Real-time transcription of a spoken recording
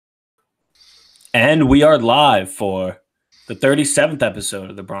And we are live for the 37th episode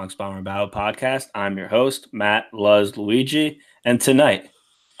of the Bronx Bomber Battle podcast. I'm your host, Matt Luz Luigi. And tonight,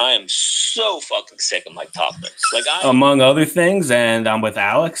 I am so fucking sick of my topics. Among other things, and I'm with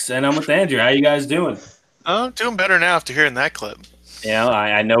Alex and I'm with Andrew. How you guys doing? I'm doing better now after hearing that clip. You know,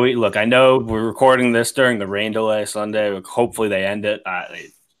 I know I know we're recording this during the rain delay Sunday. Hopefully they end it.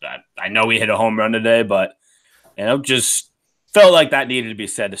 I know we hit a home run today, but, just felt like that needed to be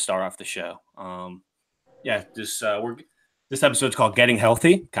said to start off the show. This episode's called Getting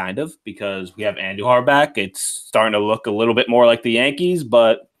Healthy, kind of, because we have Andujar back. It's starting to look a little bit more like the Yankees,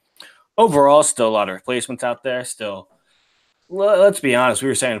 but overall, still a lot of replacements out there. Still, let's be honest, we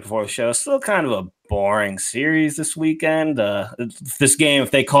were saying it before the show, still kind of a boring series this weekend. This game,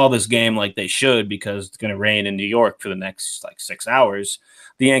 if they call this game like they should, because it's going to rain in New York for the next 6 hours,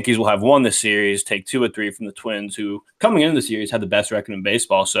 the Yankees will have won the series, take 2 or 3 from the Twins, who coming into the series had the best record in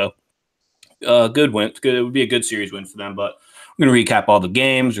baseball. So good win. It would be a good series win for them. But we're going to recap all the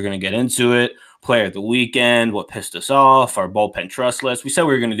games. We're going to get into it. Player of the weekend, what pissed us off, our bullpen trust list. We said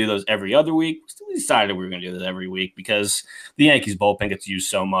we were going to do those every other week. We decided we were going to do that every week because the Yankees bullpen gets used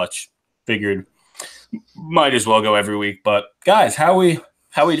so much. Figured might as well go every week. But guys, how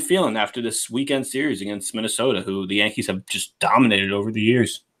are we feeling after this weekend series against Minnesota, who the Yankees have just dominated over the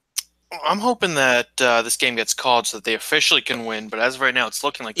years? I'm hoping that this game gets called so that they officially can win. But as of right now, it's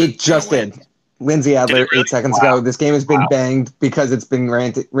looking like it just did. Lindsay Adler, really? 8 seconds ago. This game has been banged because it's been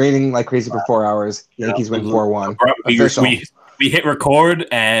raining like crazy for 4 hours. Yankees win 4-1. We hit record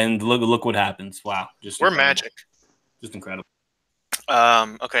and look what happens. Wow, we're magic. Just incredible.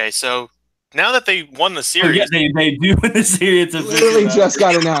 Okay, so now that they won the series, they do win the series. It's literally just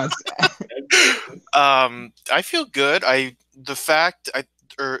got announced. I feel good.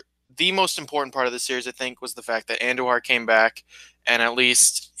 The most important part of the series, I think, was the fact that Andujar came back, and at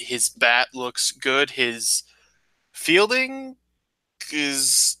least his bat looks good. His fielding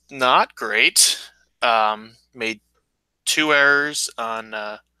is not great. Made 2 errors on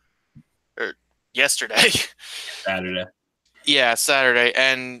yesterday. Saturday. Yeah,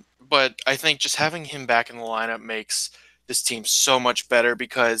 Saturday. But I think just having him back in the lineup makes this team so much better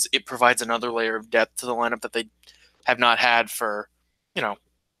because it provides another layer of depth to the lineup that they have not had for,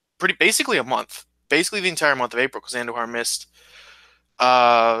 basically a month. Basically the entire month of April, because Andujar missed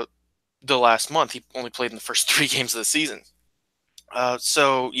the last month. He only played in the first 3 games of the season. I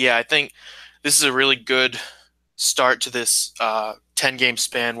think this is a really good start to this 10-game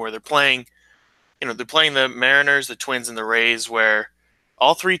span where they're playing the Mariners, the Twins, and the Rays, where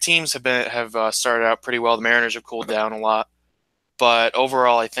all 3 teams have started out pretty well. The Mariners have cooled down a lot, but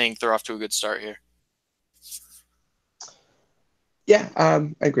overall, I think they're off to a good start here. Yeah, I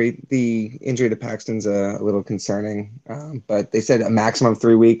agree. The injury to Paxton's a little concerning, but they said a maximum of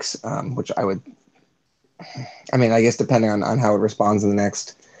 3 weeks, which I guess depending on how it responds in the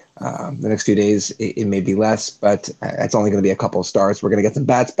next few days, it may be less, but it's only going to be a couple of starts. We're going to get some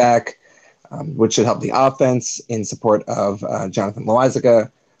bats back, which should help the offense in support of Jonathan Loáisiga.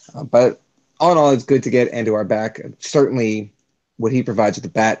 But all in all, it's good to get Andujar back. Certainly, what he provides with the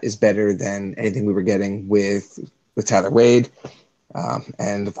bat is better than anything we were getting with Tyler Wade.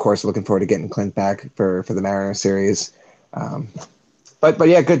 And of course, looking forward to getting Clint back for the Mariners series. But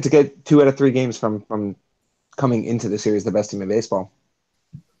yeah, good to get 2 out of 3 games from coming into the series, the best team in baseball.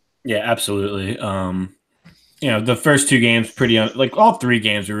 Yeah, absolutely. The first 2 games, all 3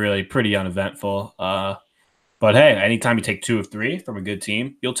 games were really pretty uneventful. But hey, anytime you take 2 of 3 from a good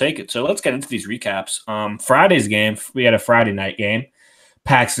team, you'll take it. So let's get into these recaps. Friday's game, we had a Friday night game.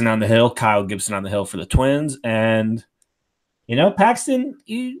 Paxton on the hill, Kyle Gibson on the hill for the Twins, and Paxton,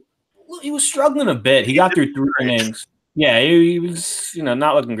 he was struggling a bit. He got through 3 innings. Yeah, he was,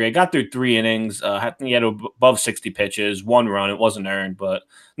 not looking great. Got through 3 innings. He had above 60 pitches, 1 run. It wasn't earned, but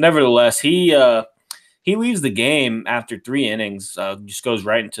nevertheless, he leaves the game after 3 innings. Just goes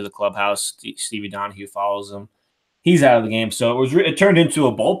right into the clubhouse. Stevie Donahue follows him. He's out of the game. So it turned into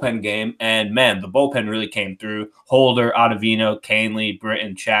a bullpen game, and man, the bullpen really came through. Holder, Ottavino, Canely,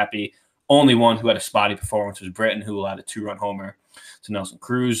 Britton, Chappie. Only one who had a spotty performance was Britton, who allowed a 2-run homer to Nelson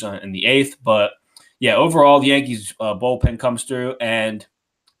Cruz in the 8th. But yeah, overall, the Yankees bullpen comes through, and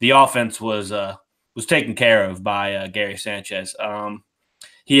the offense was taken care of by Gary Sanchez.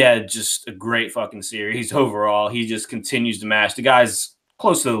 He had just a great fucking series overall. He just continues to mash. The guy's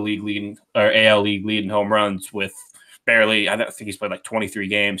close to the league leading or AL league leading home runs with barely. I think he's played 23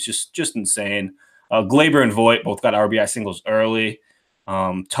 games. Just insane. Glaber and Voit both got RBI singles early.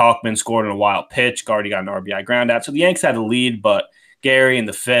 Talkman scored on a wild pitch. Gardy got an RBI ground out. So the Yanks had a lead, but Gary in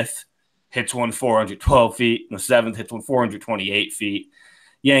the 5th hits one 412 feet. In the 7th hits one 428 feet.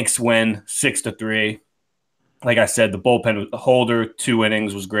 Yanks win 6-3. Like I said, the bullpen, Holder, 2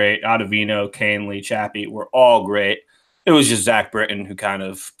 innings was great. Ottavino, Canley, Chappie were all great. It was just Zach Britton who kind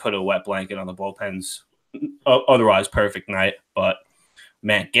of put a wet blanket on the bullpen's otherwise perfect night. But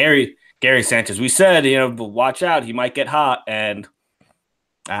man, Gary Sanchez, we said, watch out, he might get hot, and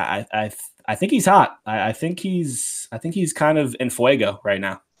I think he's hot. I think he's kind of in fuego right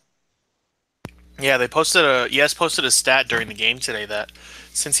now. Yeah, posted a stat during the game today that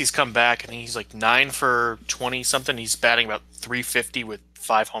since he's come back, I think he's like 9 for 20 something. He's batting about 350 with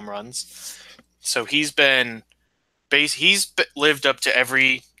 5 home runs. So he's lived up to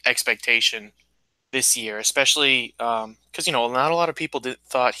every expectation this year, especially because not a lot of people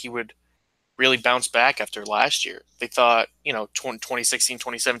thought he would really bounce back after last year. They thought 2016,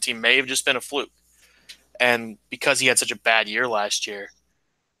 2017 may have just been a fluke, and because he had such a bad year last year.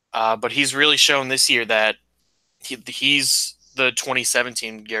 But he's really shown this year that he's the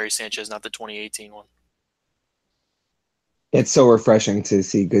 2017 Gary Sanchez, not the 2018 one. It's so refreshing to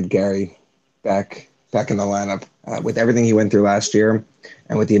see good Gary back in the lineup with everything he went through last year,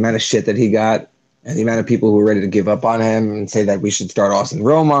 and with the amount of shit that he got, and the amount of people who were ready to give up on him and say that we should start Austin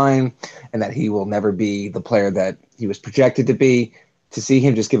Romine and that he will never be the player that he was projected to be. To see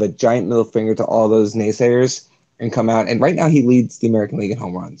him just give a giant middle finger to all those naysayers and come out. And right now he leads the American League in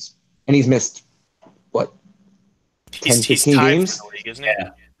home runs. And he's missed, 10, 15 games? For the league, isn't he?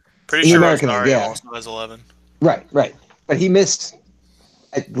 Yeah. Pretty sure Rosario also has 11. Right. But he missed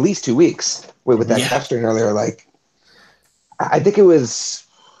at least 2 weeks with that calf strain earlier. Like, I think it was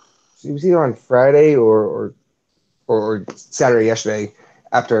either on Friday or Saturday yesterday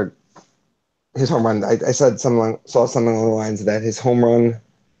after his home run. I saw something along the lines that his home run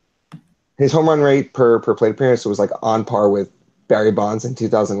rate per plate appearance was like on par with Barry Bonds in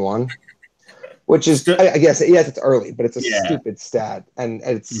 2001, which is, I guess, yes, it's early, but it's a stupid stat. And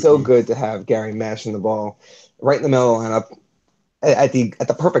it's so good to have Gary mashing the ball right in the middle of the lineup at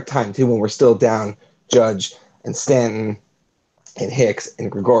the perfect time, too, when we're still down Judge and Stanton and Hicks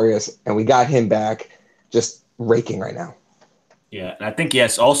and Gregorius, and we got him back just raking right now. Yeah, and I think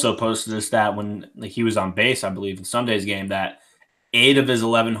Yes also posted a stat when he was on base, I believe, in Sunday's game, that 8 of his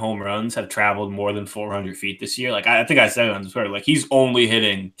 11 home runs have traveled more than 400 feet this year. Like, I think I said it on Twitter, like, he's only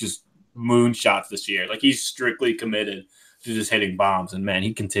hitting just moonshots this year. Like, he's strictly committed to just hitting bombs, and man,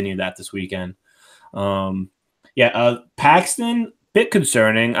 he continued that this weekend. Paxton, bit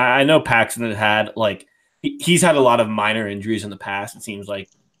concerning. I know Paxton had he's had a lot of minor injuries in the past. It seems like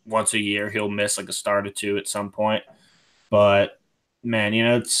once a year he'll miss like a start or two at some point. But man,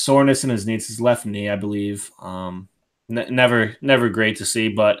 it's soreness in his knee. It's his left knee, I believe. Never great to see.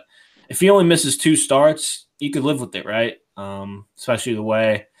 But if he only misses 2 starts, you could live with it, right? Especially the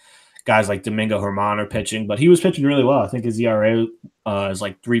way guys like Domingo Germán are pitching. But he was pitching really well. I think his ERA is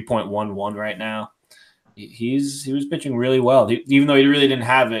like 3.11 right now. He was pitching really well. Even though he really didn't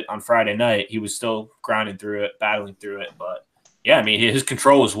have it on Friday night, he was still grinding through it, battling through it. But yeah, I mean, his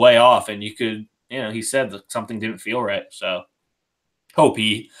control was way off, and you could, he said that something didn't feel right. So hope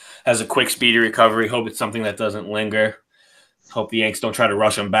he has a quick, speedy recovery. Hope it's something that doesn't linger. Hope the Yanks don't try to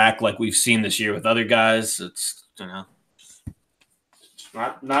rush him back like we've seen this year with other guys. It's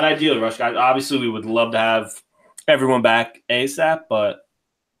not ideal to rush guys. Obviously, we would love to have everyone back ASAP, but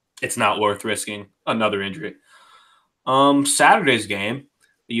it's not worth risking another injury. Saturday's game,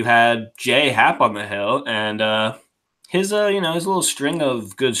 you had Jay Happ on the hill, and his little string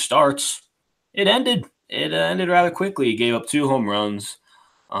of good starts, it ended rather quickly. He gave up 2 home runs.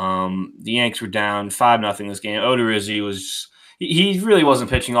 The Yanks were down 5-0 this game. Odorizzi he really wasn't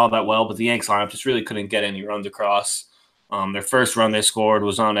pitching all that well, but the Yanks lineup just really couldn't get any runs across. Their first run they scored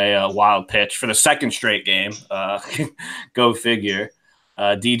was on a wild pitch for the second straight game. Go figure.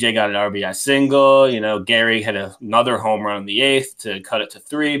 DJ got an RBI single. Gary had another home run in the 8th to cut it to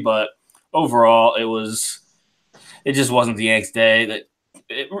 3. But overall, it just wasn't the Yanks' day.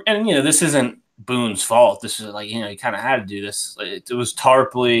 This isn't Boone's fault. This is he kind of had to do this. It was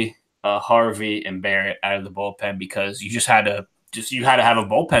Tarpley, Harvey, and Barrett out of the bullpen because you had to have a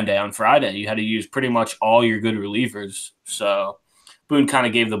bullpen day on Friday. You had to use pretty much all your good relievers. So Boone kind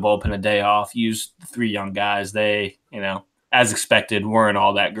of gave the bullpen a day off. Used the 3 young guys. They as expected, weren't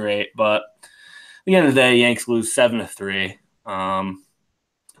all that great. But at the end of the day, Yanks lose 7-3. Not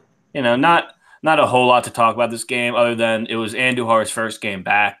a whole lot to talk about this game other than it was Andujar's first game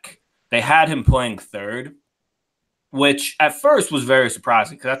back. They had him playing third, which at first was very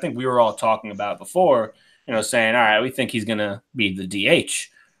surprising because I think we were all talking about before, saying, all right, we think he's going to be the DH,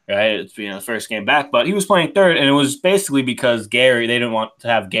 right? It's the first game back. But he was playing third, and it was basically because they didn't want to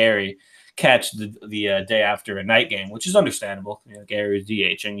have Gary catch the day after a night game, which is understandable. Gary was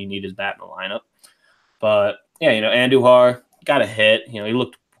DH and you need his bat in the lineup. But yeah, Andujar got a hit.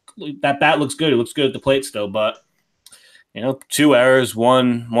 That bat looks good. It looks good at the plate still, but 2 errors,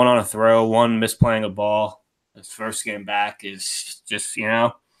 one on a throw, one misplaying a ball. His first game back is just, we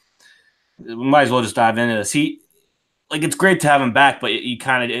might as well just dive into this. It's great to have him back, but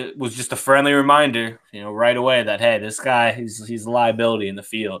it was just a friendly reminder, right away that, hey, this guy, he's a liability in the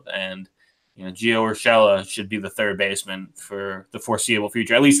field. And, Gio Urshela should be the third baseman for the foreseeable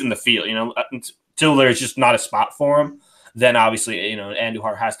future, at least in the field, until there's just not a spot for him. Then obviously,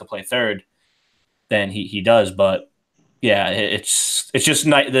 Andujar has to play third. Then he does. But yeah, it's just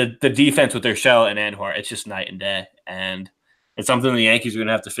the defense with Urshela and Andujar, it's just night and day. And it's something the Yankees are going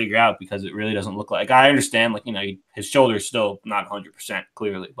to have to figure out because it really doesn't look like. I understand, his shoulder is still not 100%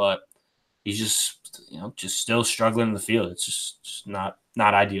 clearly, but he's just, just still struggling in the field. It's just not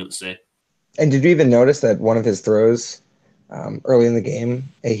ideal to see. And did you even notice that one of his throws early in the game,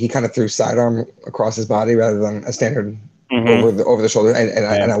 he kind of threw sidearm across his body rather than a standard over the shoulder?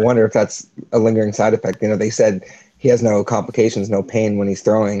 And I wonder if that's a lingering side effect. They said he has no complications, no pain when he's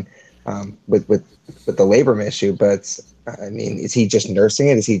throwing with the labrum issue, but I mean, is he just nursing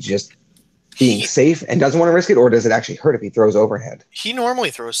it? Is he just being safe and doesn't want to risk it, or does it actually hurt if he throws overhead? He normally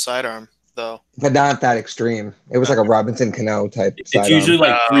throws sidearm, though, but not that extreme. It was like a Robinson Cano type. It's usually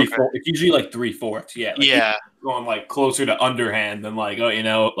like 3/4. It's usually like 3/4. Yeah. Yeah. Going closer to underhand than like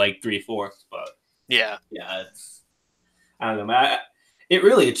 3/4. But yeah. I don't know.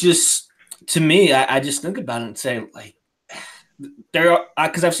 It's just, to me, I just think about it and say there are,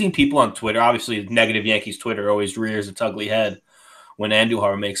 because I've seen people on Twitter, obviously negative Yankees Twitter always rears its ugly head when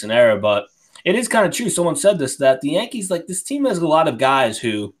Andujar makes an error, but it is kind of true. Someone said this, that the Yankees, this team has a lot of guys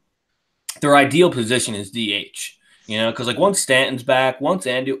who their ideal position is DH, because once Stanton's back, once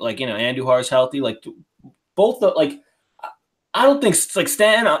Andujar's healthy, both I don't think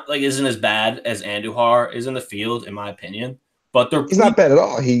Stanton isn't as bad as Andujar is in the field, in my opinion. But he's not bad at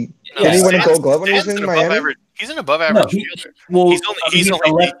all. Did he win a Gold Glove when he was in Miami? He's an above average fielder. He's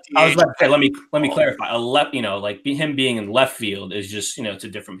only I was about to say, let me clarify. Him being in left field is just, it's a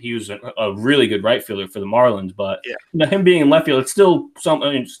different. He was a really good right fielder for the Marlins, but him being in left field, it's still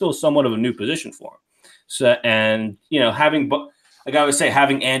somewhat of a new position for him. So, and having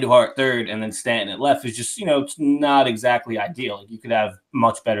Andujar at third and then Stanton at left is just, it's not exactly ideal. You could have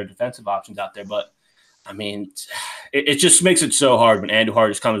much better defensive options out there, but I mean, it just makes it so hard when Andujar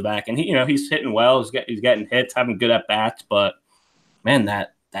just comes back and he's hitting well, he's getting hits, having good at bats, but man,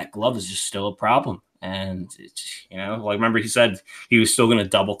 that glove is just still a problem. And it's, remember he said he was still going to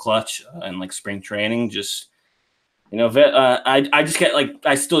double clutch in spring training. Just I just get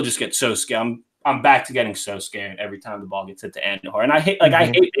I still just get so scared. I'm back to getting so scared every time the ball gets hit to Andujar, and I hate I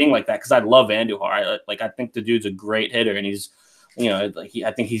hate being like that because I love Andujar. I think the dude's a great hitter, and he's.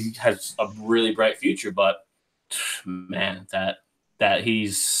 I think he has a really bright future, but man, that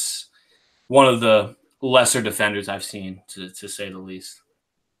he's one of the lesser defenders I've seen, to say the least.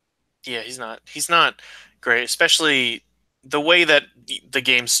 Yeah, he's not great, especially the way that the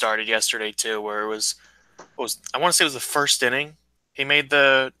game started yesterday too, where it was I want to say it was the first inning. He made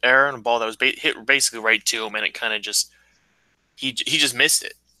the error on a ball that was hit basically right to him, and it kind of just he just missed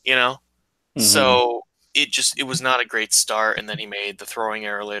it, So it was not a great start, and then he made the throwing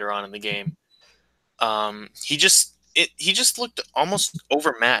error later on in the game. He just looked almost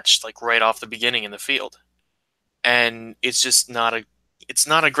overmatched right off the beginning in the field, and it's just not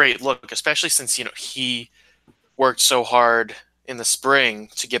a great look, especially since he worked so hard in the spring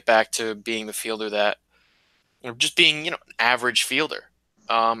to get back to being the fielder that just being an average fielder.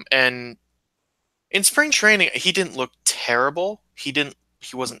 And in spring training he didn't look terrible. He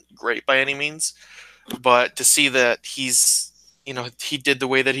wasn't great by any means. But to see that he did the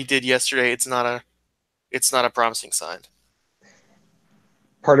way that he did yesterday, it's not a promising sign.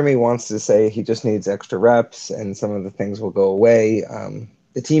 Part of me wants to say he just needs extra reps and some of the things will go away.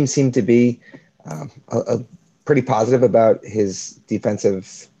 The team seemed to be pretty positive about his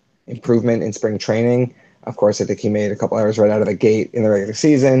defensive improvement in spring training. Of course, I think he made a couple errors right out of the gate in the regular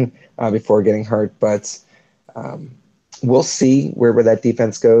season before getting hurt, but we'll see where that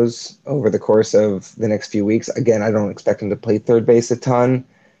defense goes over the course of the next few weeks. Again, I don't expect him to play third base a ton,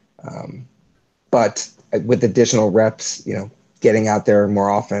 but with additional reps, getting out there more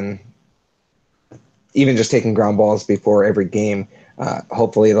often, even just taking ground balls before every game,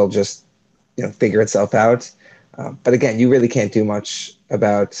 hopefully it'll just figure itself out. But again, you really can't do much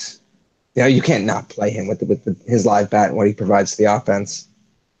about. You can't not play him with his live bat and what he provides to the offense.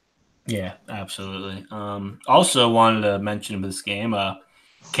 Yeah, absolutely. Also wanted to mention this game,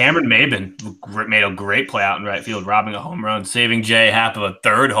 Cameron Maben made a great play out in right field, robbing a home run, saving Jay half of a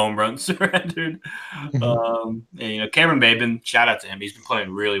third home run surrendered. And, Cameron Maben, shout out to him. He's been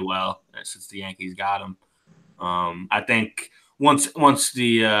playing really well since the Yankees got him. I think once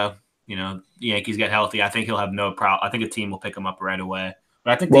the Yankees get healthy, I think he'll have no problem. I think a team will pick him up right away.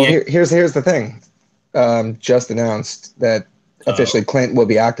 But I think here's the thing. Just announced that officially Clint will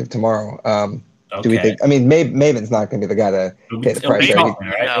be active tomorrow. Okay. Do we think? I mean, Maven's not going to be the guy to pay the price.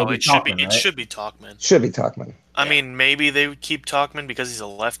 It should be Talkman. Should be Talkman. I mean, maybe they would keep Talkman because he's a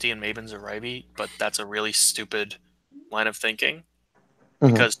lefty and Maven's a righty, but that's a really stupid line of thinking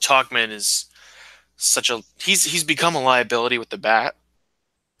because Talkman is he's become a liability with the bat.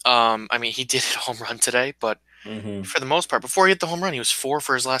 I mean, he did hit a home run today, but for the most part, before he hit the home run, he was 4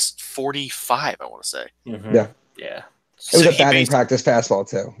 for his last 45. I want to say. Yeah. It was a batting practice fastball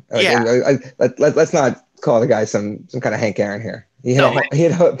too. Let's not call the guy some kind of Hank Aaron here. He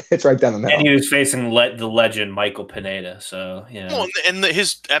hit a pitch right down the middle. And he was facing the legend Michael Pineda. So Well, and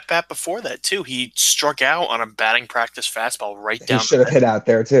his at bat before that too, he struck out on a batting practice fastball right down. He should have hit out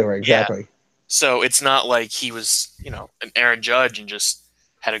there too. Right? Exactly. Yeah. So it's not like he was an Aaron Judge and just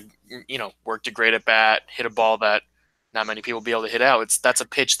had worked a great at bat, hit a ball that not many people will be able to hit out. That's a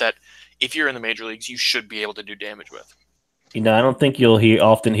pitch that if you're in the major leagues, you should be able to do damage with. I don't think you'll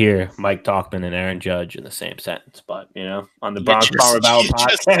often hear Mike Talkman and Aaron Judge in the same sentence, but on the Bronx Power Battle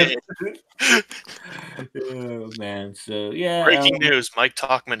podcast. Oh man, so yeah. Breaking news: Mike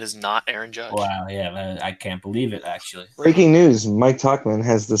Talkman is not Aaron Judge. Wow, yeah, I can't believe it. Actually, breaking news: Mike Talkman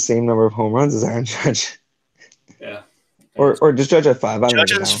has the same number of home runs as Aaron Judge. Yeah. Or does Judge have 5?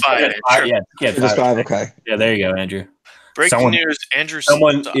 Judge has 5. Yeah, just 5. Okay. Yeah, there you go, Andrew. Breaking news: Andrew.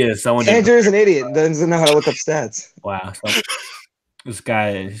 Andrew's an idiot. Doesn't know how to look up stats. Wow. This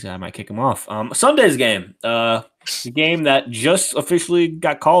guy, I might kick him off. Sunday's game, the game that just officially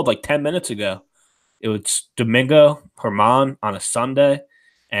got called like 10 minutes ago. It was Domingo Germán on a Sunday,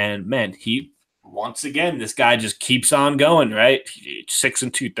 and man, once again, this guy just keeps on going, right? 6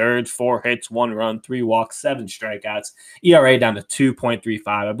 2/3, 4 hits, 1 run, 3 walks, 7 strikeouts. ERA down to 2.35.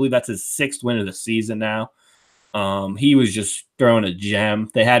 I believe that's his 6th win of the season now. He was just throwing a gem.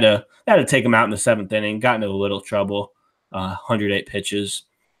 They had to take him out in the 7th inning. Got into a little trouble. 108 pitches,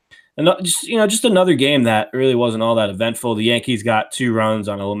 and just another game that really wasn't all that eventful. The Yankees got 2 runs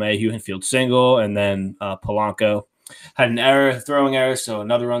on a LeMahieu infield single, and then Polanco had an throwing error, so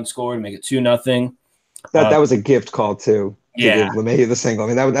another run scored to make it 2-0. That was a gift call too. Yeah, LeMahieu the single.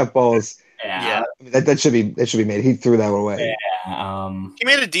 I mean that ball is. Yeah, I mean, that should be made. He threw that one away. Yeah, he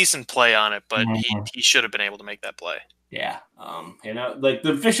made a decent play on it, but he should have been able to make that play. Yeah, like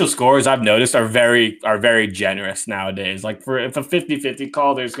the official scores I've noticed are very generous nowadays. Like if a 50-50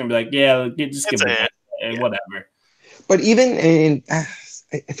 call, there's gonna be like, yeah, just give it whatever. But even I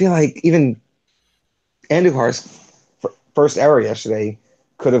feel like even Andujar's first error yesterday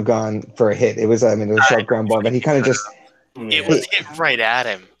could have gone for a hit. It was a sharp ground ball, but he kind of just it was hit right at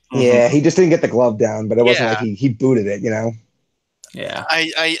him. Yeah, he just didn't get the glove down, but it wasn't like he booted it, Yeah,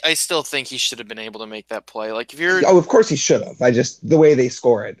 I still think he should have been able to make that play. Like if you're, of course he should have. The way they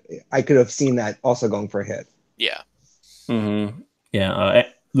score it, I could have seen that also going for a hit. Yeah. Yeah.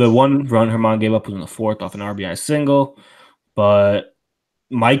 The 1 run Germán gave up was in the 4th off an RBI single, but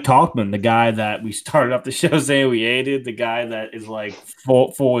Mike Talkman, the guy that we started up the show saying we hated, the guy that is like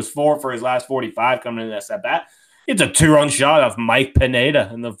 4 for his last 45 coming into that at bat. It's a 2-run shot of Mike Pineda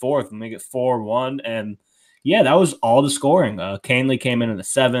in the 4th and make it 4-1. And yeah, that was all the scoring. Canely came in the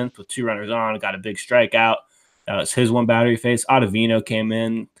 7th with 2 runners on, got a big strikeout. That was his 1 batter he faced. Ottavino came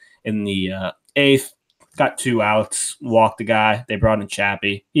in the 8th, got 2 outs, walked the guy. They brought in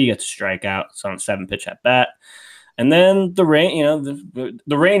Chappie. He gets a strikeout. It's on a 7-pitch at bat. And then the rain,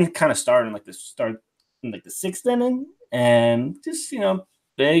 the rain kind of started in the 6th inning, and just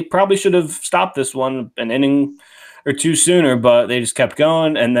they probably should have stopped this one an inning or 2 sooner, but they just kept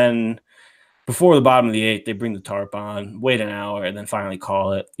going. And then before the bottom of the 8th, they bring the tarp on, wait an hour, and then finally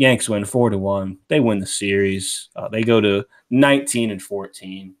call it. Yanks win 4-1. They win the series. They go to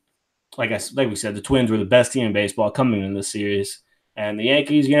 19-14. Like we said, the Twins were the best team in baseball coming into the series, and the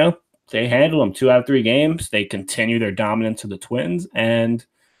Yankees, they handled them 2 out of 3 games. They continue their dominance of the Twins, and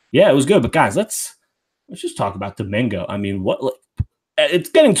yeah, it was good. But guys, let's just talk about Domingo. I mean, it's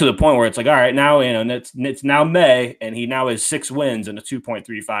getting to the point where it's like, all right, now it's now May, and he now has 6 wins and a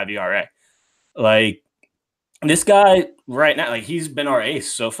 2.35 ERA. Like this guy right now, like he's been our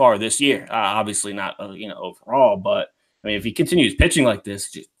ace so far this year. Obviously not, overall, but I mean, if he continues pitching like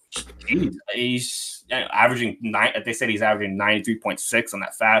this, he's averaging 9. They said he's averaging 93.6 on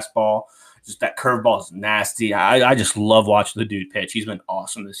that fastball. Just that curveball is nasty. I just love watching the dude pitch. He's been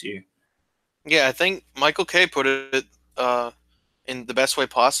awesome this year. Yeah, I think Michael Kay put it in the best way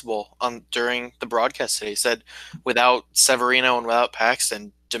possible during the broadcast today. He said, without Severino and without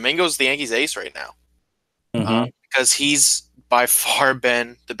Paxton, Domingo's the Yankees' ace right now. Because he's by far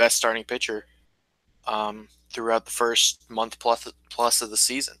been the best starting pitcher throughout the first month plus of the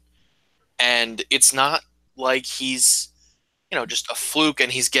season. And it's not like he's, just a fluke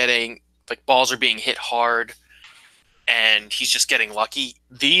and he's getting, like, balls are being hit hard and he's just getting lucky.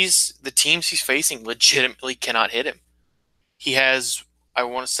 The teams he's facing legitimately cannot hit him. He has, I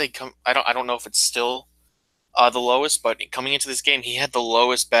want to say, I don't know if it's still the lowest, but coming into this game, he had the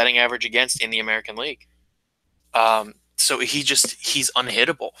lowest batting average against in the American League. So he's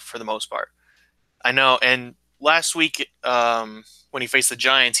unhittable for the most part. I know. And last week, when he faced the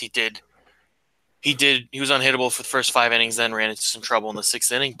Giants, he was unhittable for the first 5 innings, then ran into some trouble in the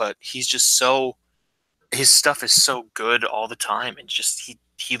 6th inning. But he's just his stuff is so good all the time, and just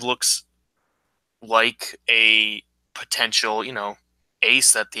he looks like a potential,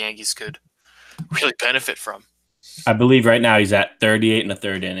 ace that the Yankees could really benefit from. I believe right now he's at 38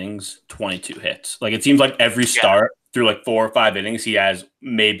 1/3 innings, 22 hits. Like, it seems like every start through like 4 or 5 innings, he has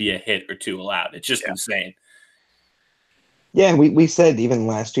maybe a hit or two allowed. It's just insane. Yeah, we said even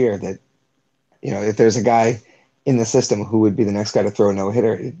last year that, if there's a guy in the system who would be the next guy to throw a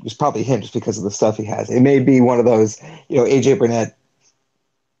no-hitter, it was probably him just because of the stuff he has. It may be one of those, AJ Burnett,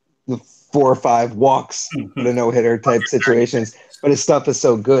 the 4 or 5 walks, but a no-hitter type situations, but his stuff is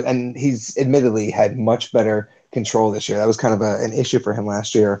so good, and he's admittedly had much better control this year. That was kind of an issue for him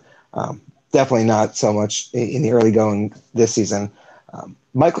last year. Definitely not so much in the early going this season.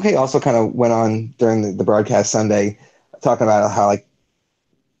 Michael Kay also kind of went on during the broadcast Sunday talking about how, like,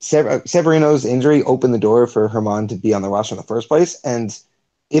 Severino's injury opened the door for Germán to be on the roster in the first place. And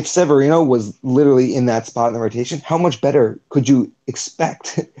if Severino was literally in that spot in the rotation, how much better could you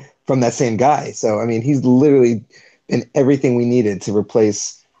expect from that same guy? So, I mean, he's literally been everything we needed to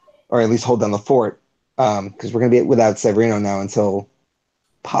replace or at least hold down the fort, because we're going to be without Severino now until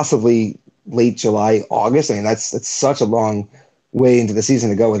possibly late July, August. I mean, that's such a long way into the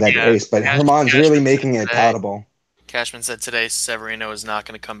season to go with that race. But Germán's really making it palatable. Cashman said today Severino is not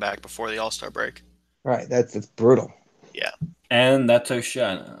going to come back before the All-Star break. Right, that's brutal. Yeah. And that's our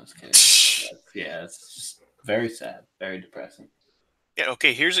show. No, I was kidding. It's just very sad, very depressing. Yeah,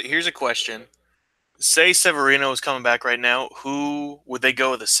 okay, here's a question. Say Severino is coming back right now, who would they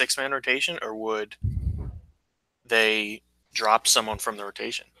go with, a 6-man rotation, or would they drop someone from the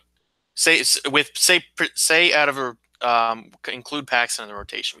rotation? Say out of include Paxton in the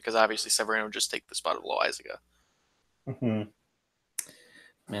rotation, because obviously Severino would just take the spot of Loaizaga. Man,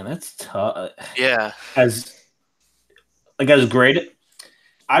 that's tough. Yeah. As great,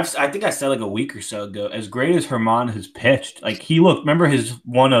 I think I said like a week or so ago, as great as Germán has pitched, like, remember his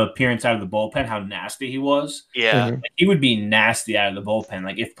one appearance out of the bullpen, how nasty he was? Yeah. Like, he would be nasty out of the bullpen,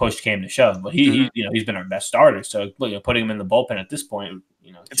 like, if push came to shove. But he's been our best starter. So, putting him in the bullpen at this point,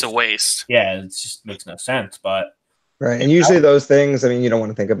 it's a waste. Yeah, it just makes no sense. But right, and usually those things, I mean, you don't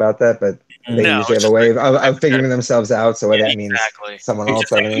want to think about that, but they usually have a way of figuring themselves out. So that means someone else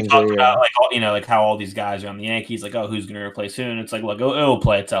having an injury. About, like how all these guys are on the Yankees, like, oh, who's going to replace who? And it's like, look, it'll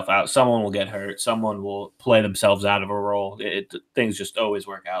play itself out. Someone will get hurt. Someone will play themselves out of a role. Things just always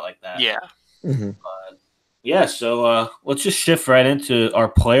work out like that. Yeah. Mm-hmm. So let's just shift right into our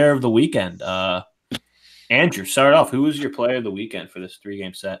player of the weekend. Andrew, start off. Who was your player of the weekend for this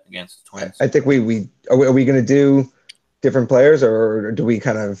 3-game set against the Twins? I think are we going to do different players, or do we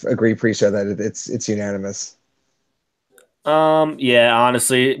kind of agree pre-show that it's unanimous? Yeah,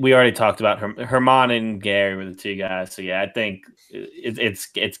 honestly, we already talked about Germán and Gary were the 2 guys. So yeah, I think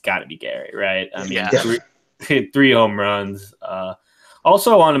it's got to be Gary, right? I mean, 3 home runs.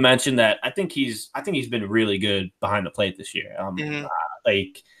 Also, I want to mention that I think he's been really good behind the plate this year.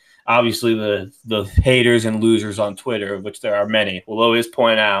 Like, obviously the haters and losers on Twitter, of which there are many, will always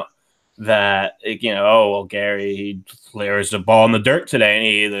point out that, Gary, there's a ball in the dirt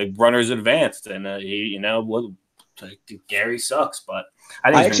today, and the runner's advanced, and Gary sucks. But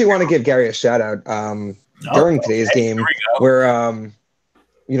I actually want to give Gary a shout out during today's game, where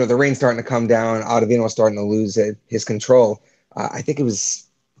the rain's starting to come down, Ottavino was starting to lose his control. I think it was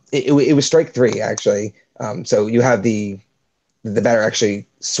strike 3 actually. So you have the batter actually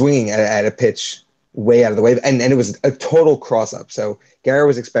swinging at a pitch way out of the way, and it was a total cross up. So Gary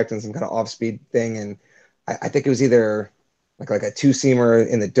was expecting some kind of off speed thing, and I think it was either like a 2-seamer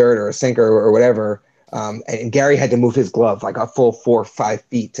in the dirt or a sinker or whatever. And Gary had to move his glove like a full 4 or 5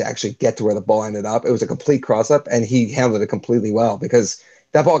 feet to actually get to where the ball ended up. It was a complete cross up, and he handled it completely well, because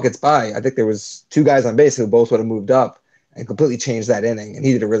that ball gets by, I think there was 2 guys on base who both would have moved up and completely changed that inning. And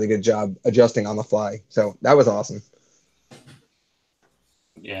he did a really good job adjusting on the fly. So that was awesome.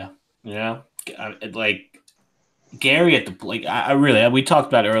 Yeah. Like Gary at the I really we talked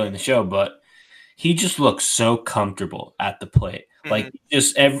about it early in the show, but he just looks so comfortable at the plate. Like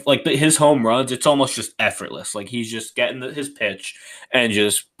his home runs, it's almost just effortless. Like he's just getting his pitch and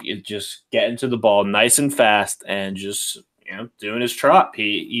just getting to the ball nice and fast and just doing his trot.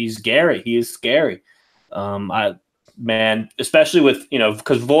 He's Gary. He is scary. Especially with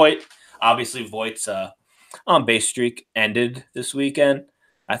because Voigt's on base streak ended this weekend.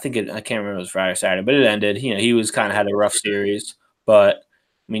 I can't remember if it was Friday or Saturday, but it ended. He was kind of had a rough series, but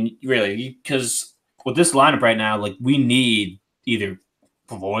I mean, really, because with this lineup right now, like we need either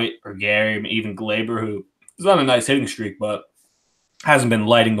Voigt or Gary, even Glaber, who is on a nice hitting streak, but hasn't been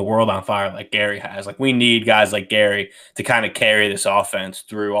lighting the world on fire like Gary has. Like we need guys like Gary to kind of carry this offense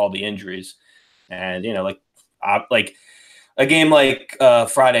through all the injuries, and like a game like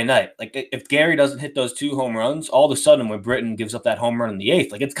Friday night, like if Gary doesn't hit those 2 home runs, all of a sudden when Britton gives up that home run in the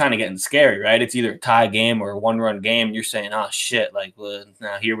 8th, like it's kind of getting scary, right? It's either a tie game or a 1-run game. And you're saying, oh shit, like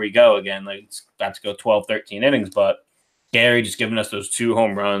now here we go again. Like it's about to go 12, 13 innings, but Gary just giving us those 2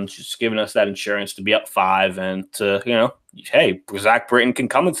 home runs, just giving us that insurance to be up 5 and to, hey, Zach Britton can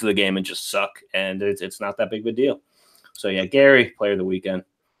come into the game and just suck. And it's not that big of a deal. So yeah, Gary, player of the weekend.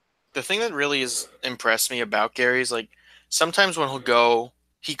 The thing that really has impressed me about Gary is like, sometimes when he'll go,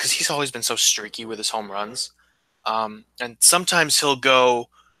 because he's always been so streaky with his home runs, and sometimes he'll go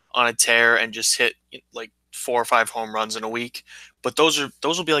on a tear and just hit like 4 or 5 home runs in a week. But those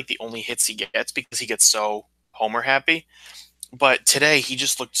will be like the only hits he gets because he gets so homer happy. But today he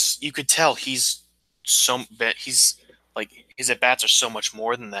just looked. You could tell he's like his at bats are so much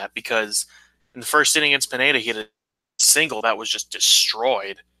more than that because in the first inning against Pineda he had a single that was just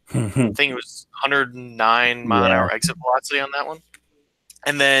destroyed. I think it was 109 mile an hour exit velocity on that one.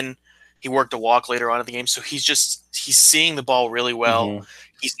 And then he worked a walk later on in the game. So he's seeing the ball really well. Mm-hmm.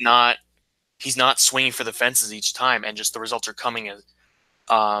 He's not swinging for the fences each time. And just the results are coming as,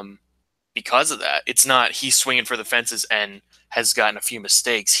 because of that. It's not he's swinging for the fences and has gotten a few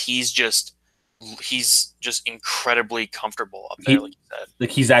mistakes. He's just incredibly comfortable up there, like you said.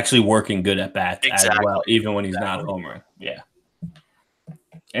 Like he's actually working good at bats as well, even when he's not homering. Yeah.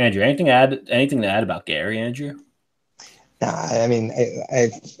 Andrew, anything to add about Gary, Andrew? Nah, I mean, I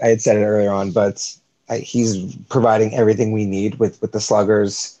had said it earlier on, but he's providing everything we need with the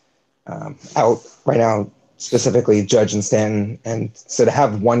sluggers out right now, specifically Judge and Stanton. And so to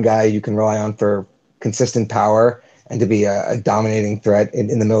have one guy you can rely on for consistent power and to be a dominating threat in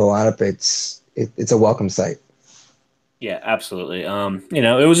the middle of the lineup, it's a welcome sight. Yeah, absolutely.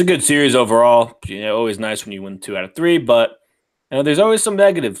 It was a good series overall. Always nice when you win 2 out of 3, but there's always some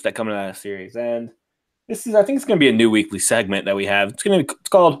negatives that come out of the series, and I think it's going to be a new weekly segment that we have. It's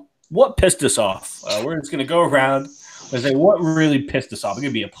called "What Pissed Us Off." We're just going to go around and say what really pissed us off. It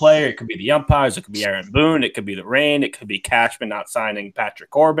could be a player, it could be the umpires, it could be Aaron Boone, it could be the rain, it could be Cashman not signing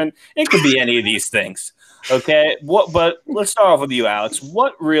Patrick Corbin. It could be any of these things. Okay, but let's start off with you, Alex.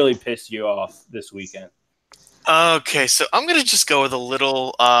 What really pissed you off this weekend? Okay, so I'm going to just go with a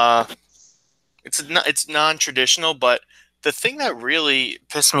little. It's non-traditional, but the thing that really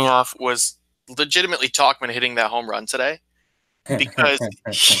pissed me off was legitimately Tauchman hitting that home run today because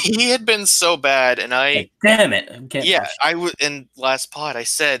he had been so bad, and damn it! I was in last pod. I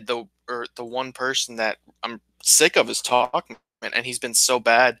said the one person that I'm sick of is Tauchman, and he's been so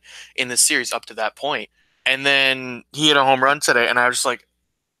bad in the series up to that point. And then he hit a home run today, and I was just like,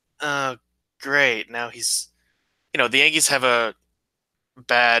 "Oh, great!" Now he's, the Yankees have a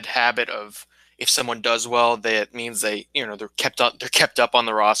bad habit of, if someone does well, that means they're kept up on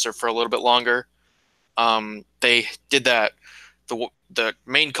the roster for a little bit longer. They did that. The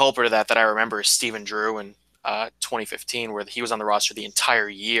main culprit of that I remember is Stephen Drew in 2015, where he was on the roster the entire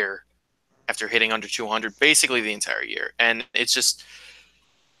year after hitting under 200, basically the entire year. And it just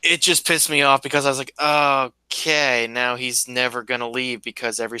pissed me off because I was like, okay, now he's never gonna leave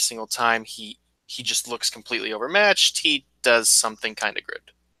because every single time he just looks completely overmatched. He does something kind of good.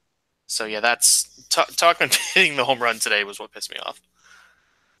 So, yeah, that's Tauchman hitting the home run today was what pissed me off.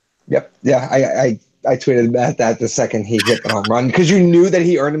 Yep. Yeah, I tweeted about that the second he hit the home run because you knew that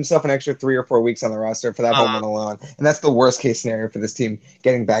he earned himself an extra 3 or 4 weeks on the roster for that home run alone. And that's the worst case scenario for this team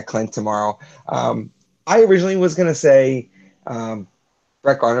getting back Clint tomorrow. I originally was going to say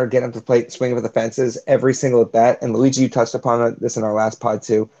Brett Garner getting up to the plate, swinging for the fences every single at bat. And Luigi, you touched upon this in our last pod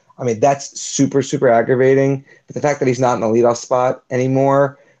too. I mean, that's super, super aggravating. But the fact that he's not in the leadoff spot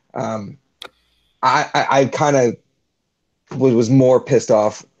anymore – I kind of was more pissed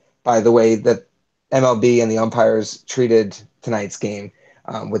off by the way that MLB and the umpires treated tonight's game,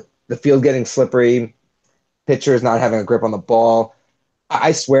 with the field getting slippery, pitchers not having a grip on the ball.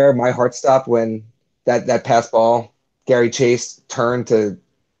 I swear my heart stopped when that pass ball, Gary Chase turned to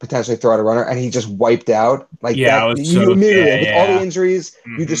potentially throw out a runner, and he just wiped out like Yeah, that. I was You so immediately, scared, with all the yeah. injuries,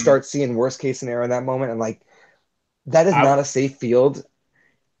 you just Mhm. start seeing worst case scenario in that moment, and like that is I- not a safe field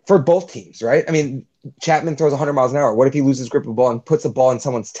for both teams, right? I mean, Chapman throws 100 miles an hour. What if he loses grip of the ball and puts the ball in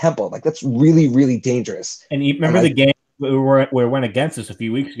someone's temple? Like that's really, really dangerous. And you And remember the game where it went against us a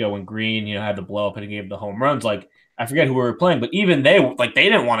few weeks ago when Green, had the blow up and he gave the home runs. Like I forget who we were playing, but even they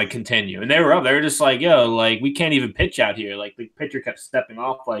didn't want to continue, and they were up. They were just like, "Yo, like we can't even pitch out here." Like the pitcher kept stepping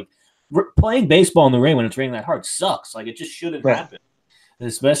off. Like playing baseball in the rain when it's raining that hard sucks. Like it just shouldn't Right. happen,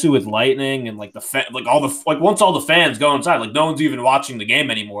 especially with lightning and like once all the fans go inside, like no one's even watching the game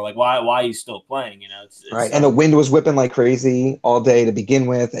anymore. Like why he's still playing? It's right, and the wind was whipping like crazy all day to begin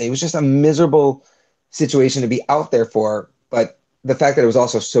with. It was just a miserable situation to be out there for. But the fact that it was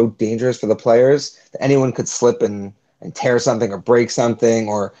also so dangerous for the players that anyone could slip and tear something or break something,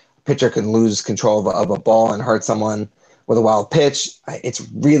 or a pitcher could lose control of a ball and hurt someone with a wild pitch. It's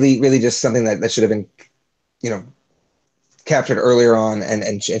really, really just something that should have been, captured earlier on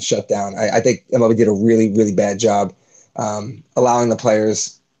and shut down. I think MLB did a really, really bad job allowing the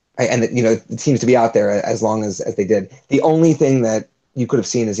players and the teams to be out there as long as they did. The only thing that you could have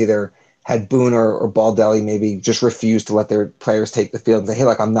seen is either had Boone or Baldelli maybe just refused to let their players take the field and say, hey,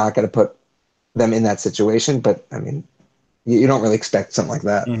 like, I'm not going to put them in that situation. But, I mean, you don't really expect something like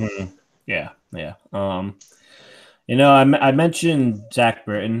that. Mm-hmm. Yeah. I mentioned Zach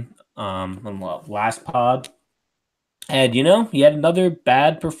Britton on the last pod. And, he had another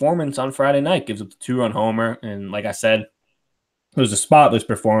bad performance on Friday night. Gives up the 2-run homer. And like I said, it was a spotless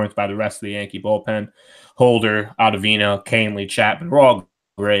performance by the rest of the Yankee bullpen. Holder, Ottavino, Canely, Chapman were all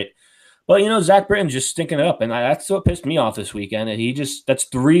great. But, Zach Britton just stinking it up. And that's what pissed me off this weekend. And that's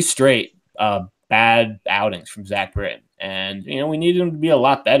 3 straight bad outings from Zach Britton. And, we need him to be a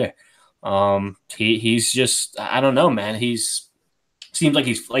lot better. He's just, I don't know, man. Seems like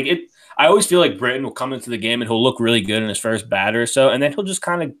he's like it. I always feel like Britton will come into the game and he'll look really good in his first batter or so, and then he'll just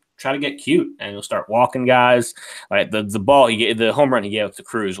kind of try to get cute and he'll start walking guys. Like the ball the home run he gave to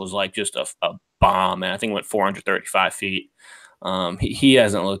Cruz was like just a bomb, and I think it went 435 feet. He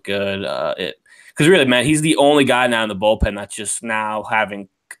hasn't looked good. Because really, man, he's the only guy now in the bullpen that's just now having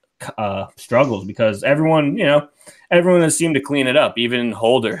struggles because everyone has seemed to clean it up. Even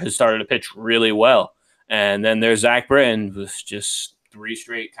Holder has started to pitch really well, and then there's Zach Britton, who's just 3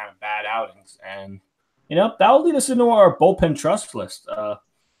 straight kind of bad outings, and that will lead us into our bullpen trust list. I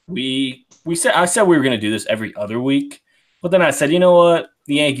said we were going to do this every other week, but then I said, you know what,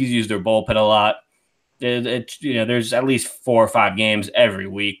 the Yankees use their bullpen a lot. There's at least 4 or 5 games every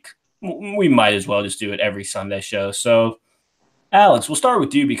week. We might as well just do it every Sunday show. So, Alex, we'll start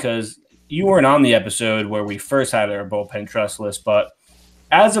with you because you weren't on the episode where we first had our bullpen trust list, but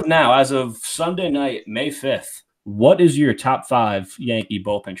as of now, as of Sunday night, May 5th, what is your top 5 Yankee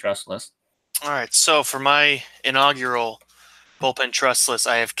bullpen trust list? All right, so for my inaugural bullpen trust list,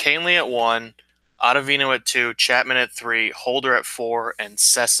 I have Canely at 1, Ottavino at 2, Chapman at 3, Holder at 4, and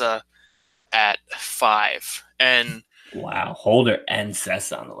Sessa at 5. And wow, Holder and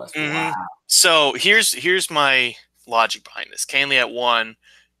Sessa on the list. Mm-hmm. Wow. So here's my logic behind this. Canely at 1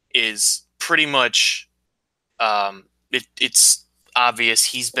 is pretty much it's obvious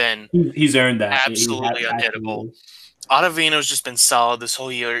he's earned that. Absolutely unhittable. Ottavino's just been solid this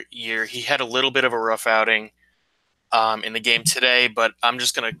whole year. He had a little bit of a rough outing in the game today, but I'm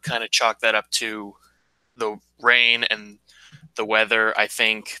just going to kind of chalk that up to the rain and the weather. I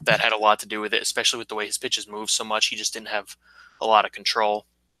think that had a lot to do with it, especially with the way his pitches move so much. He just didn't have a lot of control.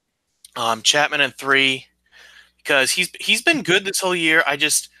 Chapman at 3 because he's been good this whole year.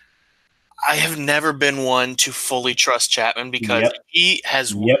 I have never been one to fully trust Chapman because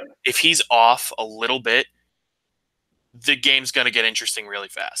if he's off a little bit, the game's going to get interesting really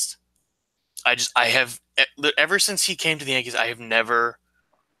fast. Ever since he came to the Yankees, I have never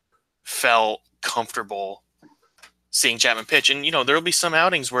felt comfortable seeing Chapman pitch. And, there'll be some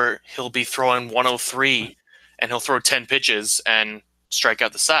outings where he'll be throwing 103 and he'll throw 10 pitches and strike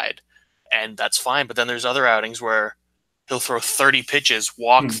out the side. And that's fine. But then there's other outings where he'll throw 30 pitches,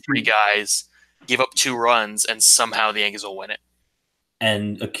 walk 3 guys, give up 2 runs, and somehow the Yankees will win it.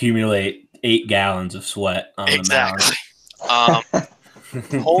 And accumulate 8 gallons of sweat on the mound.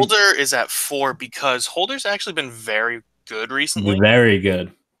 Holder is at 4 because Holder's actually been very good recently. Very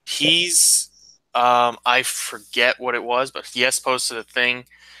good. He's I forget what it was, but yes, posted a thing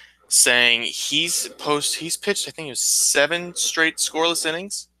saying he's pitched, I think it was 7 straight scoreless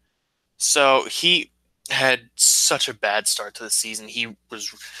innings. So he had such a bad start to the season.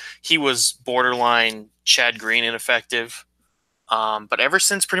 He was borderline Chad Green ineffective. But ever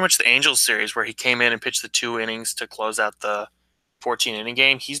since pretty much the Angels series where he came in and pitched the 2 innings to close out the 14-inning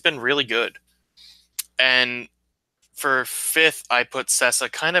game, he's been really good. And for 5th, I put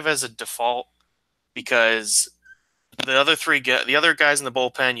Sessa kind of as a default because the other guys in the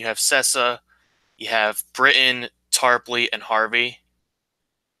bullpen, you have Sessa, you have Britton, Tarpley, and Harvey.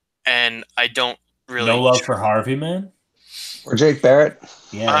 And I don't really... No love for Harvey, man? Or Jake Barrett?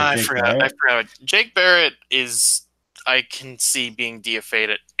 Yeah, I forgot. Jake Barrett is... I can see being DFA'd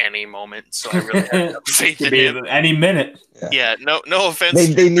at any moment, so I really have no faith in him. Any minute. Yeah, no offense.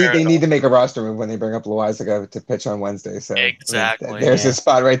 They need to make a roster move when they bring up Loizaga to pitch on Wednesday. So exactly, I mean, there's a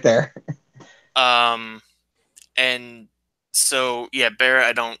spot right there. And so Barrett,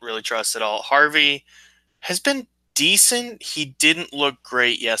 I don't really trust at all. Harvey has been decent. He didn't look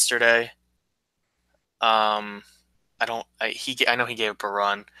great yesterday. I know he gave up a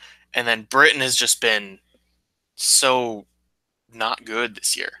run, and then Britton has just been so not good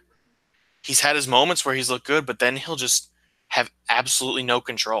this year. He's had his moments where he's looked good, but then he'll just have absolutely no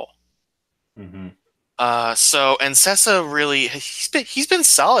control. Mm-hmm. And Sessa really he's been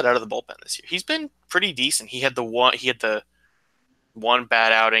solid out of the bullpen this year. He's been pretty decent. He had the one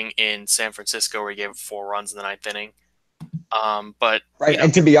bad outing in San Francisco where he gave 4 runs in the 9th inning. But right,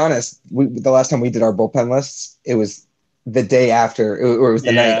 and to be honest, the last time we did our bullpen lists, it was the day after, or it was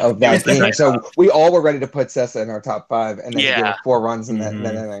the night of that game. So we all were ready to put Sessa in our top 5, and then he gave 4 runs in that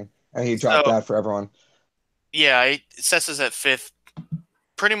inning, and he dropped out for everyone. Yeah, Sessa's at 5th,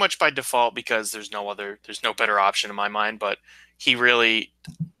 pretty much by default because there's no better option in my mind. But he really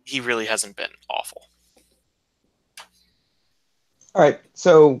hasn't been awful. All right,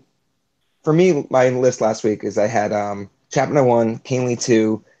 so for me, my list last week is I had Chapman at 1, Canely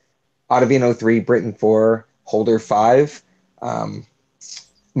 2, Ottavino 3, Britton 4. Holder 5.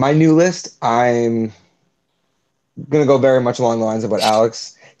 My new list, I'm going to go very much along the lines of what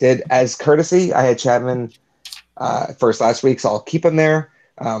Alex did. As courtesy, I had Chapman first last week, so I'll keep him there.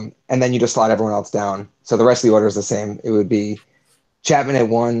 And then you just slide everyone else down. So the rest of the order is the same. It would be Chapman at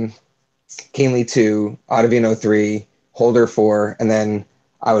 1, Canely 2, Ottavino 3, Holder 4, and then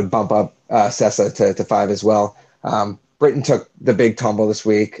I would bump up Sessa to 5 as well. Britton took the big tumble this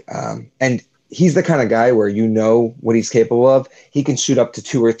week, and he's the kind of guy where you know what he's capable of. He can shoot up to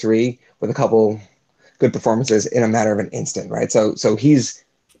 2 or 3 with a couple good performances in a matter of an instant, right? So he's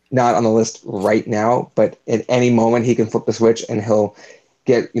not on the list right now, but at any moment he can flip the switch and he'll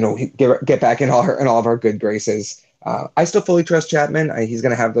get back in all of our good graces. I still fully trust Chapman. He's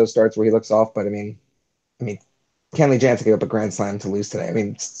going to have those starts where he looks off, but I mean, Kenley Jansen gave up a grand slam to lose today. I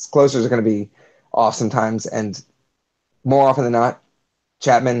mean, closers are going to be off sometimes, and more often than not,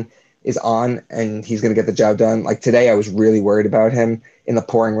 Chapman is on and he's going to get the job done. Like today, I was really worried about him in the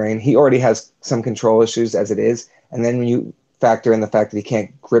pouring rain. He already has some control issues as it is. And then when you factor in the fact that he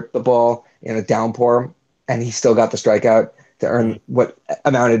can't grip the ball in a downpour and he still got the strikeout to earn what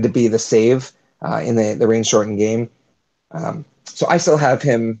amounted to be the save in the rain shortened game. So I still have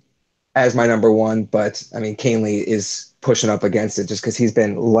him as my number 1, but I mean, Canely is pushing up against it just because he's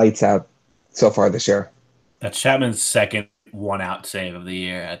been lights out so far this year. That's Chapman's second 1-out save of the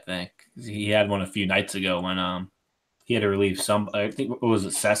year, I think. He had one a few nights ago when he had to relieve some. I think what was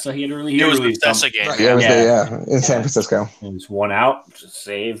it, Sessa? He had to relieve. It was the Sessa game. Right, in San Francisco. It was 1 out, just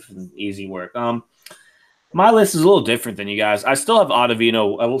save, easy work. My list is a little different than you guys. I still have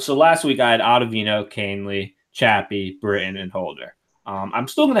Ottavino. So last week I had Ottavino, Canely, Chappie, Britton, and Holder. I'm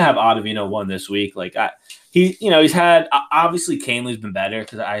still going to have Ottavino 1 this week. Like he's had obviously Canely's been better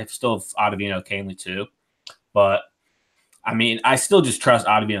because I still have Ottavino, Canely too, but. I mean, I still just trust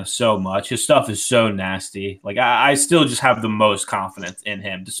Ottavino so much. His stuff is so nasty. Like, I still just have the most confidence in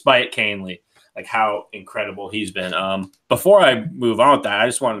him, despite Canely, like how incredible he's been. Before I move on with that, I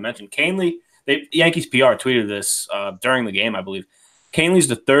just wanted to mention Canely. Yankees PR tweeted this during the game, I believe. Canely's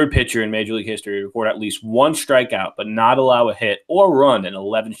the 3rd pitcher in Major League history to record at least 1 strikeout, but not allow a hit or run in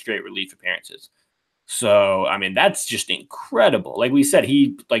 11 straight relief appearances. So, I mean, that's just incredible. Like we said,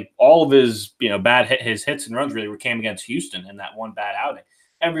 he all of his his hits and runs really came against Houston in that one bad outing.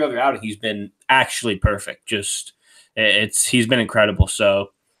 Every other outing, he's been actually perfect. He's been incredible.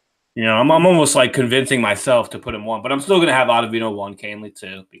 So, I'm almost like convincing myself to put him 1, but I'm still going to have Ottavino 1, Canely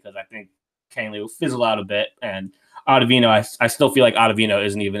 2, because I think Canely will fizzle out a bit, and Ottavino, I still feel like Ottavino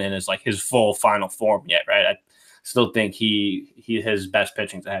isn't even in his full final form yet, right? I still think his best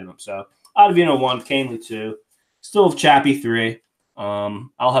pitching's ahead of him. So. Ottavino 1, Canely 2. Still have Chappie 3.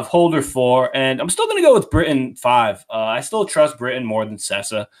 I'll have Holder 4, and I'm still going to go with Britton 5. I still trust Britton more than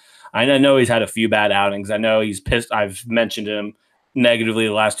Sessa. I know he's had a few bad outings. I know he's pissed. I've mentioned him negatively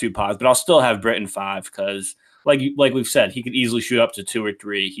the last 2 pods, but I'll still have Britton 5 because, like we've said, he could easily shoot up to 2 or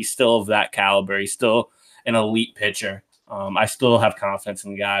 3. He's still of that caliber. He's still an elite pitcher. I still have confidence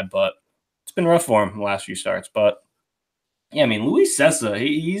in the guy, but it's been rough for him the last few starts. But yeah, I mean, Luis Sessa,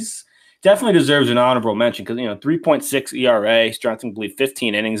 he's definitely deserves an honorable mention because 3.6 ERA. He's trying to believe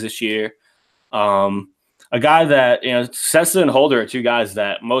 15 innings this year. A guy that Sessa and Holder are 2 guys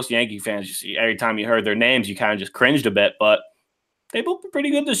that most Yankee fans, you see, every time you heard their names, you kind of just cringed a bit. But they both been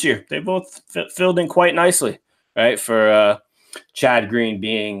pretty good this year. They both filled in quite nicely, right? For Chad Green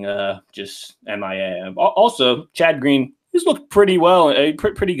being just MIA. Also, Chad Green, he's looked pretty well,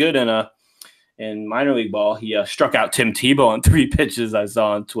 pretty good in minor league ball. He struck out Tim Tebow on 3 pitches I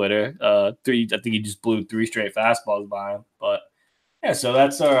saw on Twitter. I think he just blew 3 straight fastballs by him. But yeah, so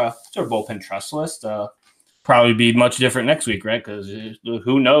that's our bullpen trust list. Probably be much different next week, right? Because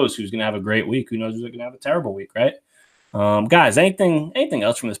who knows who's going to have a great week? Who knows who's going to have a terrible week, right? Guys, anything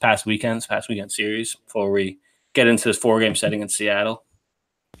else from this past weekend series before we get into this 4-game setting in Seattle?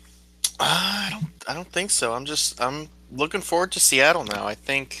 I don't think so. I'm looking forward to Seattle now. I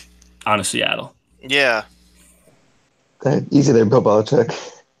think on to Seattle. Yeah. Easy there, Bill Belichick.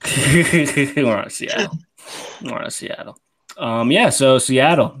 We're on Seattle. Yeah, so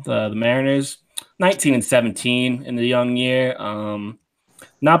Seattle, the Mariners, 19-17 in the young year.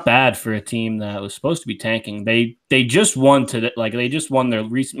 Not bad for a team that was supposed to be tanking. They just won they just won their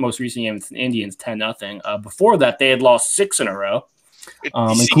most recent game with the Indians 10-0. Before that, they had lost 6 in a row,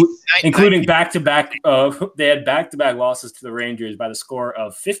 including back-to-back. They had back-to-back losses to the Rangers by the score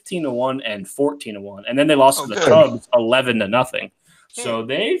of 15-1 and 14-1, and then they lost to the Cubs 11-0 So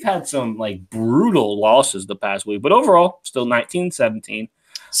they've had some brutal losses the past week, but overall, still 19-17.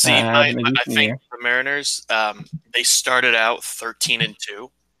 See, I think the Mariners, they started out 13-2,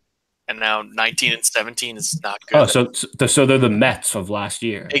 and now 19-17 is not good. Oh, so they're the Mets of last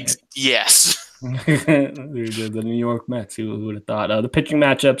year. Right? Yes, they're the New York Mets. Who would have thought? The pitching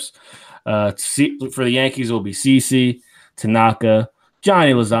matchups for the Yankees will be CeCe, Tanaka,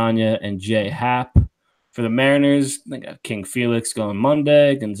 Johnny Lasagna, and Jay Happ. For the Mariners, they got King Felix going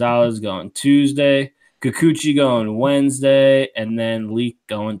Monday, Gonzalez going Tuesday, Kikuchi going Wednesday, and then Leak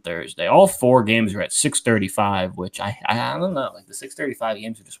going Thursday. All 4 games are at 6:35, which I don't know. The 6:35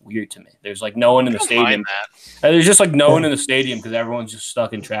 games are just weird to me. There's no one in the stadium. There's just no one in the stadium because everyone's just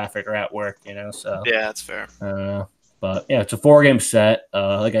stuck in traffic or at work, So yeah, that's fair. But yeah, it's a 4-game set.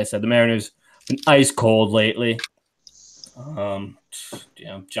 Like I said, the Mariners been ice cold lately.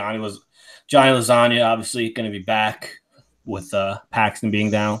 Johnny Lasagna obviously going to be back with Paxton being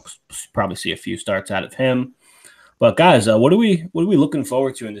down. Probably see a few starts out of him. But guys, what are we looking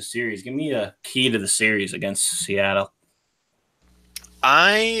forward to in this series? Give me a key to the series against Seattle.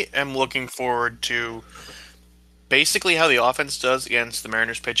 I am looking forward to basically how the offense does against the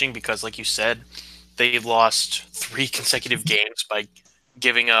Mariners pitching because, like you said, they lost 3 consecutive games by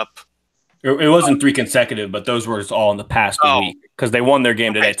giving up. It wasn't 3 consecutive, but those were all in the past week because they won their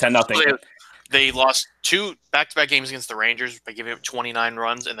game today, 10-0. They lost 2 back-to-back games against the Rangers by giving up 29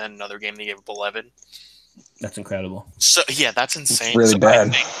 runs, and then another game they gave up 11. That's incredible. So yeah, that's insane. It's really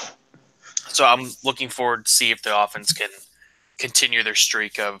bad. So I'm looking forward to see if the offense can continue their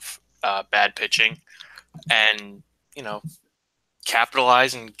streak of bad pitching, and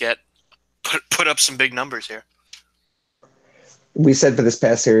capitalize and put up some big numbers here. We said for this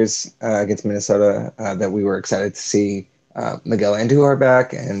past series against Minnesota that we were excited to see Miguel Andujar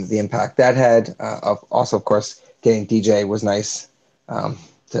back and the impact that had. Also, of course, getting DJ was nice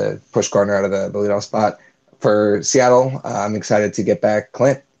to push Gardner out of the leadoff spot. For Seattle, I'm excited to get back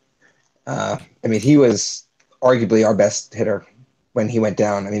Clint. He was arguably our best hitter when he went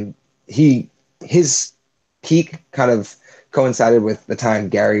down. His peak kind of coincided with the time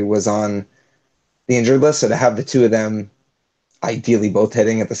Gary was on the injured list, so to have the 2 of them ideally both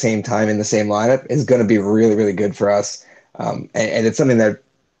hitting at the same time in the same lineup is going to be really, really good for us. And it's something that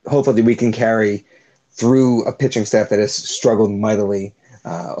hopefully we can carry through a pitching staff that has struggled mightily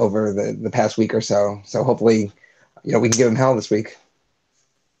over the past week or so. So hopefully, we can give him hell this week.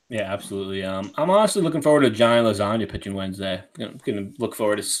 Yeah, absolutely. I'm honestly looking forward to Johnny Lasagna pitching Wednesday. I'm going to look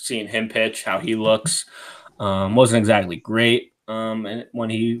forward to seeing him pitch, how he looks. Wasn't exactly great when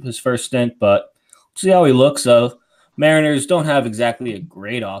his first stint, but see how he looks. So Mariners don't have exactly a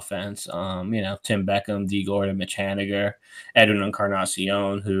great offense. Tim Beckham, D. Gordon, Mitch Haniger, Edwin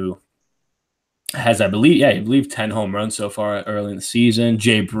Encarnacion, who has, I believe 10 home runs so far early in the season.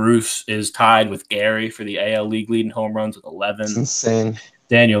 Jay Bruce is tied with Gary for the AL League lead in home runs with 11. It's insane.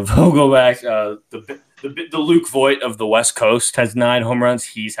 Daniel Vogelbach, the Luke Voigt of the West Coast, has 9 home runs.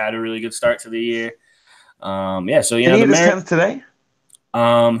 He's had a really good start to the year. So Did he hit his 10th today?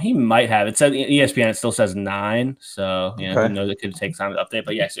 He might have. It said ESPN. It still says 9. So Okay. who knows? It could take time to update.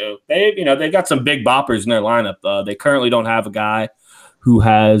 But yeah, so they've got some big boppers in their lineup. They currently don't have a guy who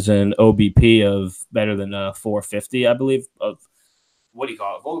has an OBP of better than 450, I believe. Of what do you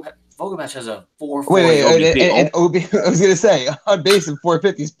call it? Vogelbach has a 440 Wait, OBP. and I was gonna say on base of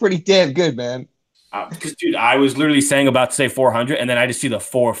 450 is pretty damn good, man. Because, dude, I was literally about to say 400, and then I just see the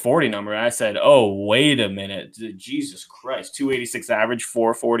 440 number, and I said, oh, wait a minute. Jesus Christ. 286 average,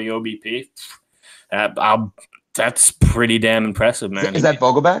 440 OBP. That's pretty damn impressive, man. Is that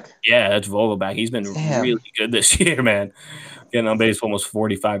Vogelbach? Yeah, that's Vogelbach. He's been really good this year, man. Getting on base almost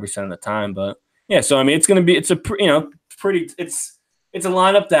 45% of the time. But, yeah, so, I mean, it's a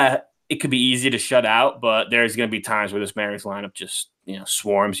lineup that it could be easy to shut out, but there's going to be times where this Mariners lineup just,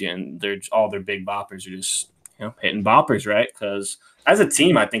 swarms you, and all their big boppers are just, hitting boppers, right? Because as a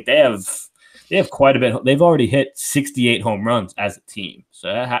team, I think they have quite a bit. They've already hit 68 home runs as a team, so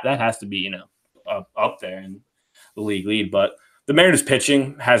that has to be, up there in the league lead. But the Mariners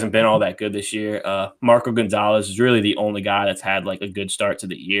pitching hasn't been all that good this year. Marco Gonzalez is really the only guy that's had like a good start to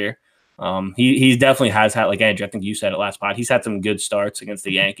the year. He definitely has had, like Andrew, I think you said it last pod, he's had some good starts against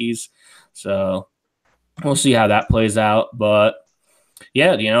the Yankees. So we'll see how that plays out. But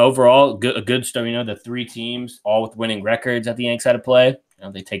yeah, overall, a good start. The 3 teams, all with winning records that the Yanks had to play.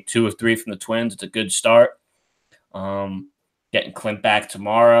 They take 2 of 3 from the Twins. It's a good start. Getting Clint back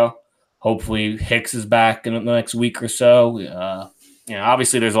tomorrow. Hopefully Hicks is back in the next week or so.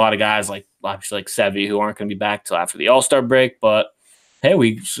 Obviously there's a lot of guys like Sevy who aren't going to be back till after the All-Star break. But hey,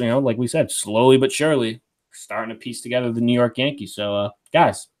 like we said, slowly but surely starting to piece together the New York Yankees. So,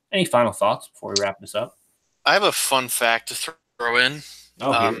 guys, any final thoughts before we wrap this up? I have a fun fact to throw in.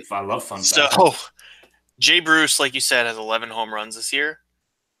 Oh, I love fun facts. So, Jay Bruce, like you said, has 11 home runs this year,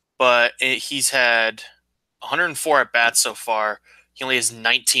 but he's had 104 at bats so far. He only has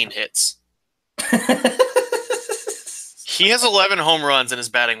 19 hits. He has 11 home runs and is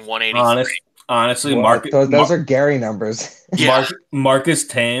batting 183. Honestly, those are Gary numbers. Yeah. Marcus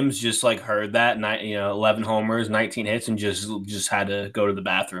Thames just heard that 11 homers, 19 hits, and just had to go to the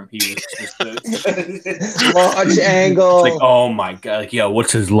bathroom. He was just launch angle. It's like, oh my god,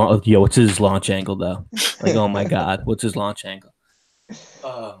 what's his launch angle though? Like, oh my god, what's his launch angle?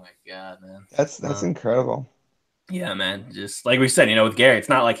 Oh my god, man, that's incredible. Yeah, man. Just like we said, with Gary, it's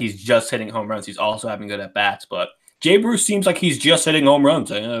not like he's just hitting home runs; he's also having good at bats. But Jay Bruce seems like he's just hitting home runs.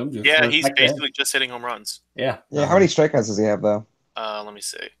 He's basically just hitting home runs. Yeah. Yeah. How many strikeouts does he have, though? Let me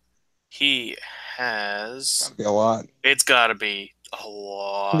see. He has... Gotta be a lot. It's got to be a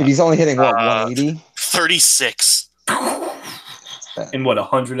lot. Dude, he's only hitting, 180? 36. And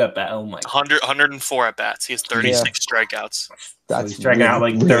 100 at bat? Oh, my God. 104 at bats. He has 36 strikeouts. That's he's striking out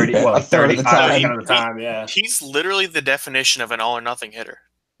like 30, well, 35% of the time, yeah. He's literally the definition of an all-or-nothing hitter.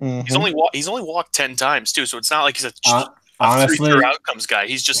 Mm-hmm. He's only walked 10 times too, so it's not like he's honestly, 3 true outcomes guy.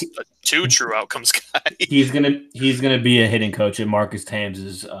 He's just a 2 true outcomes guy. He's gonna be a hitting coach at Marcus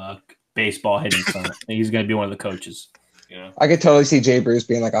Thames's baseball hitting summit. He's gonna be one of the coaches. I could totally see Jay Bruce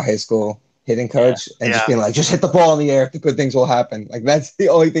being like a high school hitting coach and just being like, just hit the ball in the air. The good things will happen. Like that's the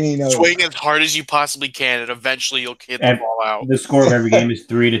only thing he knows. Swing as hard as you possibly can, and eventually you'll hit the ball out. The score of every game is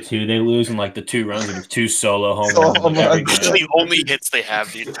 3-2. They lose in the 2 runs and 2 solo home runs. The only hits they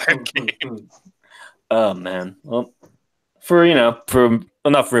have the entire game. Oh man. Well, for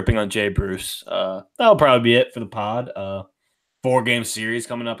enough ripping on Jay Bruce, that'll probably be it for the pod. 4-game series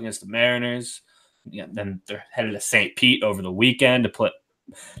coming up against the Mariners. Yeah, then they're headed to St. Pete over the weekend to play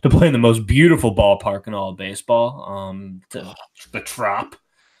in the most beautiful ballpark in all of baseball, the Trop.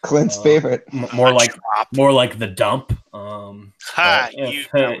 Clint's favorite. More like the Dump. Not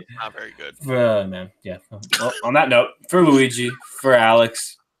very good. Man, yeah. Well, on that note, for Luigi, for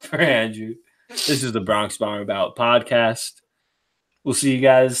Alex, for Andrew, this is the Bronx Bomber Ballot podcast. We'll see you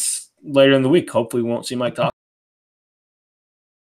guys later in the week. Hopefully we won't see Mike talk.